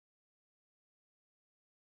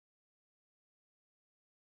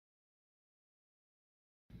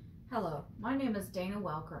Hello, my name is Dana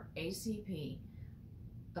Welcker, ACP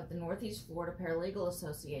of the Northeast Florida Paralegal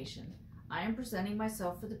Association. I am presenting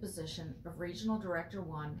myself for the position of Regional Director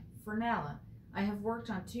 1 for NALA. I have worked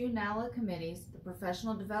on 2 NALA committees, the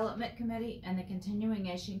Professional Development Committee and the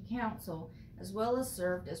Continuation Council, as well as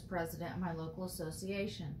served as president of my local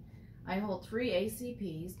association. I hold 3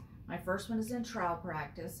 ACPs. My first one is in trial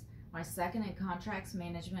practice, my second in contracts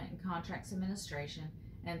management and contracts administration,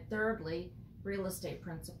 and thirdly, real estate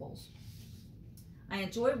principles. I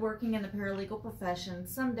enjoy working in the paralegal profession,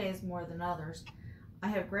 some days more than others. I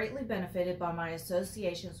have greatly benefited by my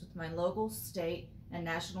associations with my local, state, and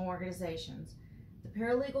national organizations. The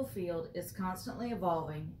paralegal field is constantly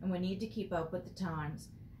evolving, and we need to keep up with the times.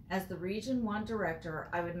 As the Region 1 Director,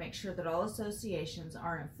 I would make sure that all associations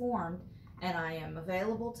are informed, and I am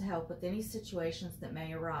available to help with any situations that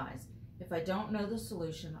may arise. If I don't know the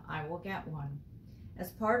solution, I will get one.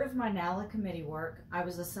 As part of my NALA committee work, I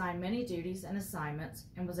was assigned many duties and assignments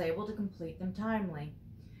and was able to complete them timely.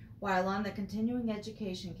 While on the Continuing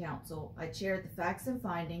Education Council, I chaired the Facts and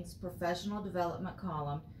Findings Professional Development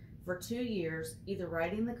column for 2 years, either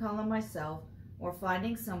writing the column myself or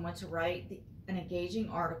finding someone to write an engaging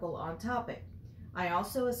article on topic. I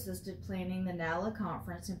also assisted planning the NALA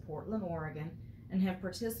conference in Portland, Oregon, and have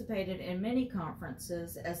participated in many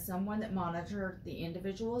conferences as someone that monitored the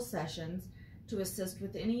individual sessions to assist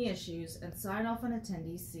with any issues and sign off on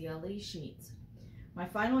attendees' CLE sheets. My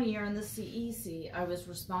final year in the CEC, I was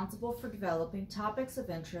responsible for developing topics of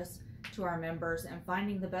interest to our members and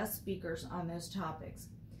finding the best speakers on those topics.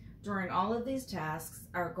 During all of these tasks,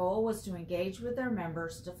 our goal was to engage with our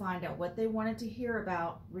members to find out what they wanted to hear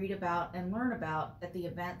about, read about, and learn about at the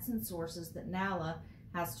events and sources that NALA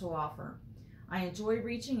has to offer. I enjoy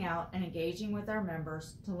reaching out and engaging with our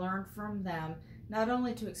members to learn from them, not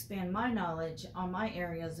only to expand my knowledge on my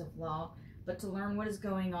areas of law, but to learn what is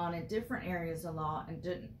going on in different areas of law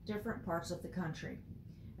in different parts of the country.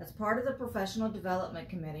 As part of the Professional Development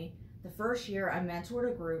Committee, the first year I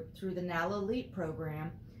mentored a group through the NALA LEAP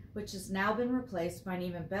program, which has now been replaced by an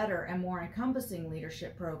even better and more encompassing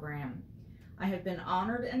leadership program. I have been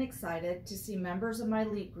honored and excited to see members of my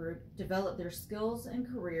LEAP group develop their skills and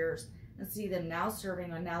careers and see them now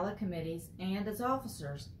serving on NALA committees and as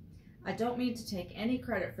officers. I don't mean to take any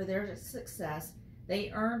credit for their success.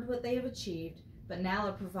 They earned what they have achieved, but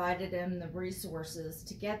NALA provided them the resources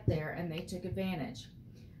to get there and they took advantage.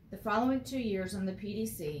 The following 2 years on the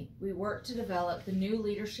PDC, we worked to develop the new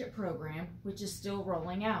leadership program, which is still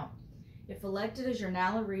rolling out. If elected as your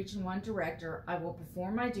NALA Region 1 Director, I will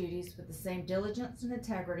perform my duties with the same diligence and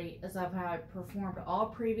integrity as I've performed all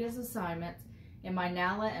previous assignments in my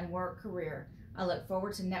NALA and work career. I look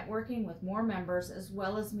forward to networking with more members as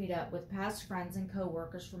well as meet up with past friends and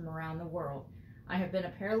co-workers from around the world. I have been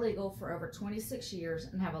a paralegal for over 26 years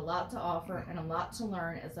and have a lot to offer and a lot to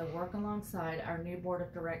learn as I work alongside our new board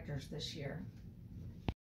of directors this year.